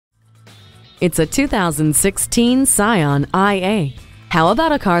It's a 2016 Scion IA. How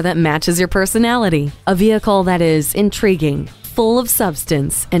about a car that matches your personality? A vehicle that is intriguing, full of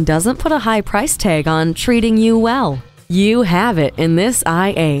substance, and doesn't put a high price tag on treating you well. You have it in this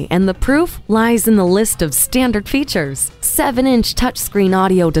IA, and the proof lies in the list of standard features: 7-inch touchscreen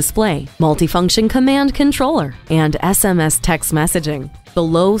audio display, multifunction command controller, and SMS text messaging. The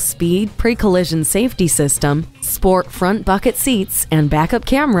low-speed pre-collision safety system, sport front bucket seats, and backup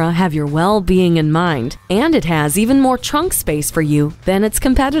camera have your well-being in mind, and it has even more trunk space for you than its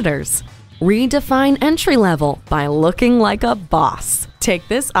competitors. Redefine entry level by looking like a boss. Take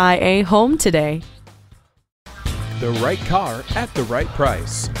this IA home today. The right car at the right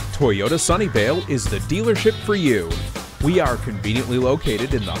price. Toyota Sunnyvale is the dealership for you. We are conveniently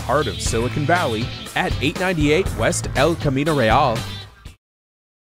located in the heart of Silicon Valley at 898 West El Camino Real